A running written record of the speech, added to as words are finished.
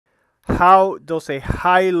how does a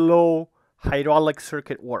high-low hydraulic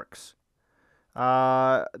circuit works.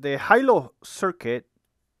 The high-low circuit,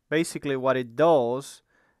 basically what it does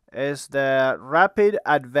is the rapid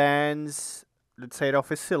advance, let's say,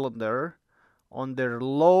 of a cylinder under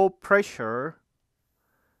low pressure,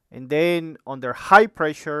 and then under high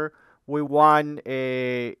pressure we want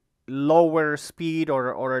a lower speed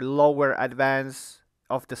or a lower advance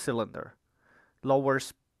of the cylinder, lower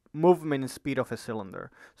movement speed of a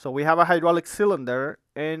cylinder. So we have a hydraulic cylinder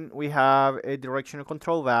and we have a directional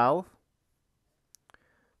control valve,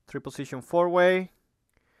 3-position 4-way.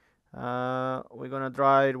 We're gonna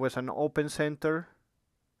draw it with an open center.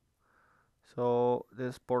 So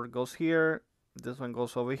this port goes here, this one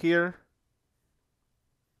goes over here.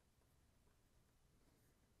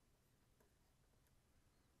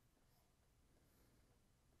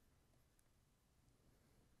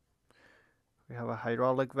 We have a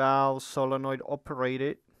hydraulic valve, solenoid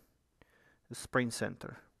operated, spring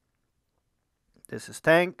center. This is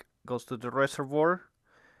tank, goes to the reservoir,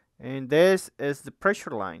 and this is the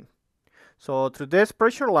pressure line. So through this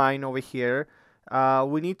pressure line over here,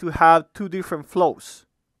 we need to have two different flows.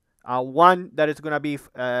 One that is going to be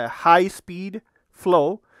a high speed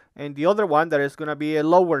flow, and the other one that is going to be a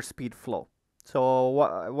lower speed flow.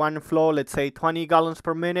 So one flow, let's say 20 gallons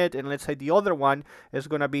per minute, and let's say the other one is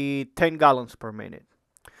going to be 10 gallons per minute.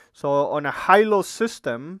 So on a high-low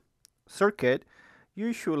system circuit,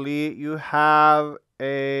 usually you have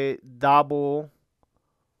a double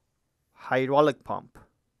hydraulic pump.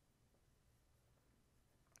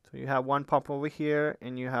 So you have one pump over here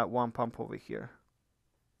and you have one pump over here.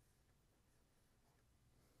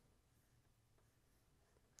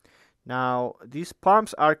 Now these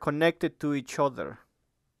pumps are connected to each other.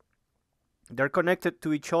 They're connected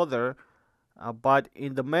to each other, but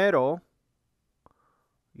in the middle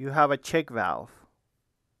you have a check valve.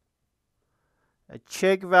 A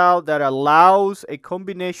check valve that allows a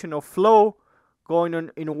combination of flow going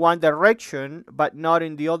in one direction but not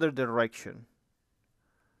in the other direction.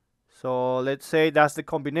 So let's say that's the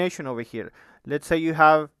combination over here. Let's say you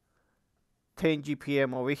have 10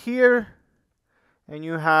 GPM over here and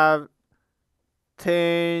you have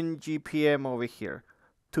 10 GPM over here.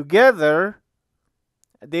 Together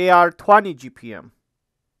they are 20 GPM.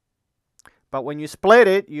 But when you split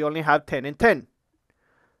it, you only have 10 and 10.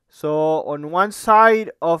 So on one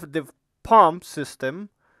side of the pump system,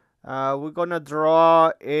 we're gonna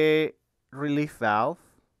draw a relief valve.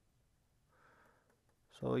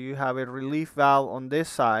 So you have a relief valve on this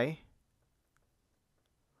side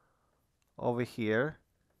over here.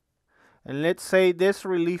 And let's say this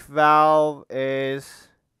relief valve is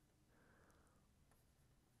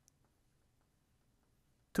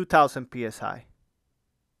 2000 psi.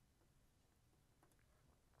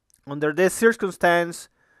 Under this circumstance,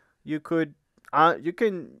 you can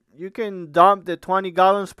dump the 20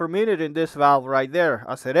 gallons per minute in this valve right there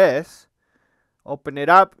as it is. Open it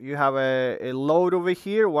up, you have a load over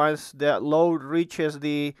here. Once that load reaches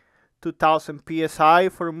the 2000 psi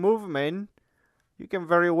for movement, you can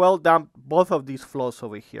very well dump both of these flows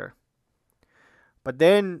over here. But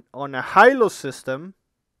then on a high-low system,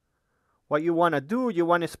 what you want to do, you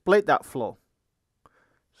want to split that flow.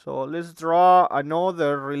 So let's draw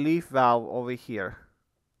another relief valve over here.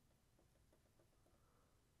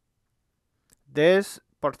 This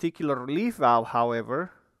particular relief valve,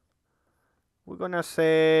 however, we're gonna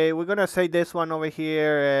say this one over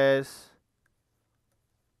here is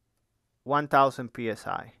 1000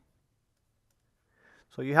 psi.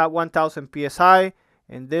 So you have 1000 psi,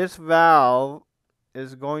 and this valve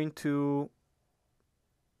is going to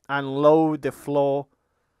unload the flow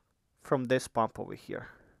from this pump over here.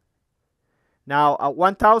 Now at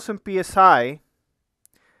 1000 psi,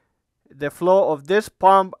 the flow of this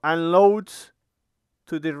pump unloads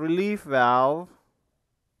to the relief valve.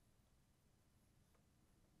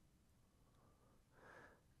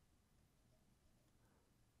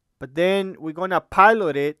 But then we're gonna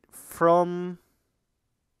pilot it from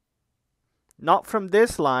not from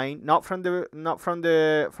this line, not from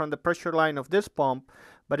the pressure line of this pump,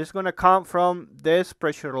 but it's gonna come from this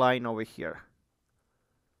pressure line over here.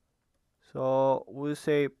 So we'll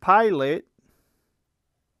say pilot.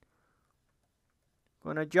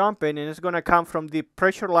 Gonna jump in, and it's gonna come from the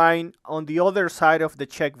pressure line on the other side of the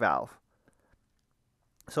check valve.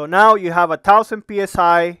 So now you have 1000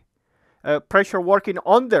 psi pressure working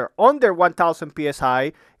under 1000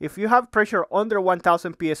 psi. If you have pressure under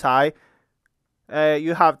 1000 psi,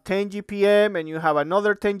 you have 10 GPM and you have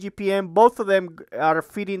another 10 GPM. Both of them are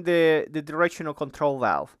feeding the directional control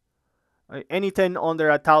valve. Anything under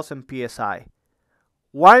 1000 psi.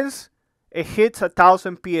 Once it hits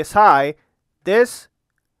 1000 psi, this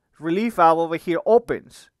relief valve over here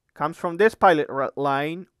opens, comes from this pilot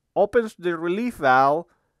line, opens the relief valve,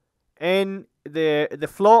 and the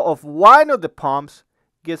flow of one of the pumps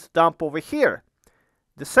gets dumped over here.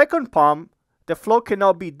 The second pump, the flow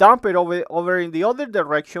cannot be dumped over in the other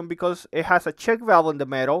direction because it has a check valve in the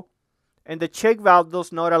middle, and the check valve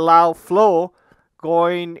does not allow flow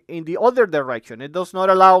going in the other direction. It does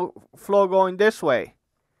not allow flow going this way.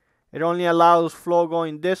 It only allows flow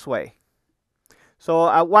going this way. So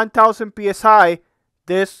at 1000 psi,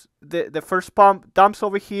 the first pump dumps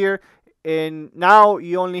over here, and now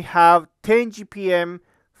you only have 10 GPM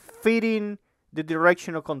feeding the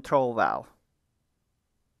directional control valve.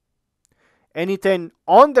 Anything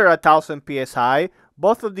under 1000 psi,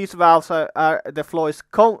 both of these valves the flow is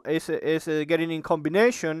getting in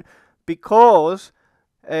combination because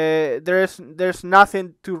there's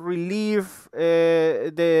nothing to relieve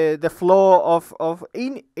the flow of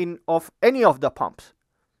any of the pumps.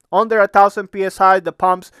 Under 1000 psi, the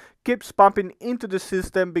pumps keeps pumping into the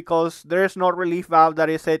system because there is no relief valve that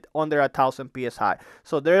is set under 1000 psi.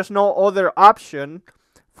 So there's no other option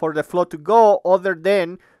for the flow to go other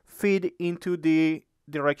than feed into the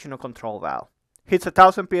directional control valve. Hits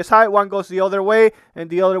 1000 psi, one goes the other way, and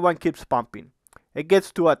the other one keeps pumping. It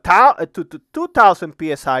gets to 2000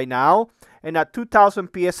 psi now, and at 2000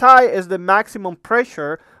 psi is the maximum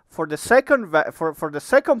pressure for the second for the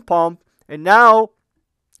second pump. And now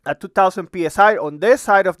at 2000 psi on this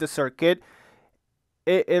side of the circuit,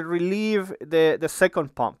 it relieves the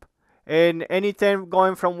second pump. And anything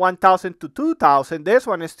going from 1000 to 2000, this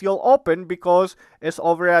one is still open because it's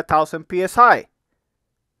over 1000 psi.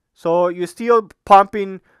 So you're still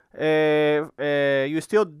pumping, you're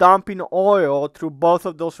still dumping oil through both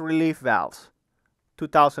of those relief valves,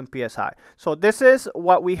 2000 psi. So this is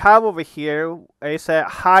what we have over here. It's a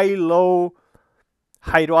high-low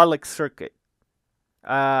hydraulic circuit.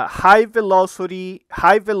 High velocity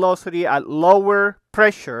at lower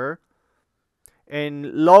pressure,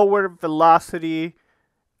 and lower velocity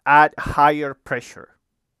at higher pressure.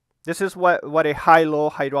 This is what a high-low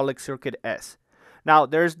hydraulic circuit is. Now,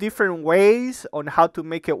 there's different ways on how to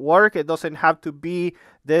make it work. It doesn't have to be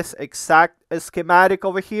this exact schematic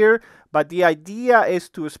over here, but the idea is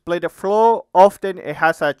to split the flow. Often it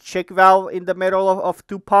has a check valve in the middle of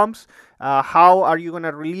two pumps. How are you going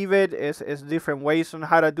to relieve it is different ways on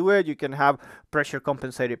how to do it. You can have pressure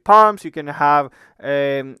compensated pumps. You can have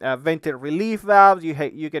vented relief valves.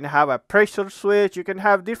 You can have a pressure switch. You can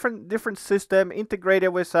have different system integrated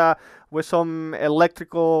with some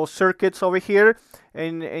electrical circuits over here,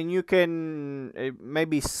 and you can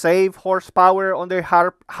maybe save horsepower under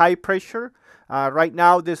high pressure. Right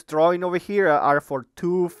now, this drawing over here are for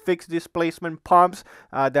two fixed displacement pumps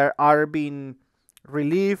that are being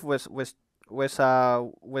relieved with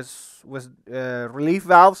relief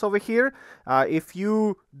valves over here. If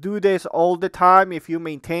you do this all the time, if you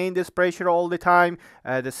maintain this pressure all the time,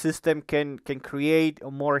 the system can create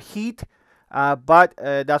more heat. But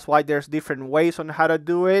that's why there's different ways on how to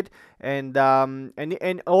do it, and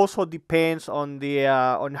also depends on the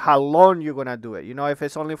on how long you're gonna do it. You know, if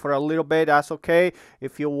it's only for a little bit, that's okay.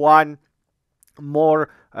 If you want more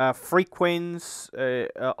frequency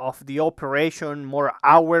of the operation, more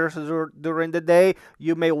hours during the day,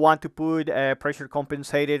 you may want to put pressure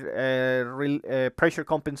compensated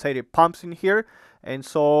pumps in here, and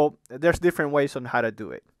so there's different ways on how to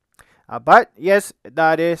do it. But yes,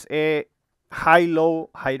 that is a high-low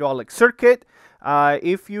hydraulic circuit.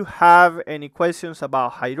 If you have any questions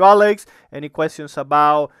about hydraulics, any questions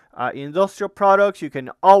about industrial products, you can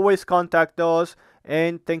always contact us.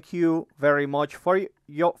 And thank you very much for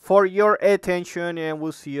your attention, and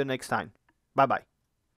we'll see you next time. Bye bye.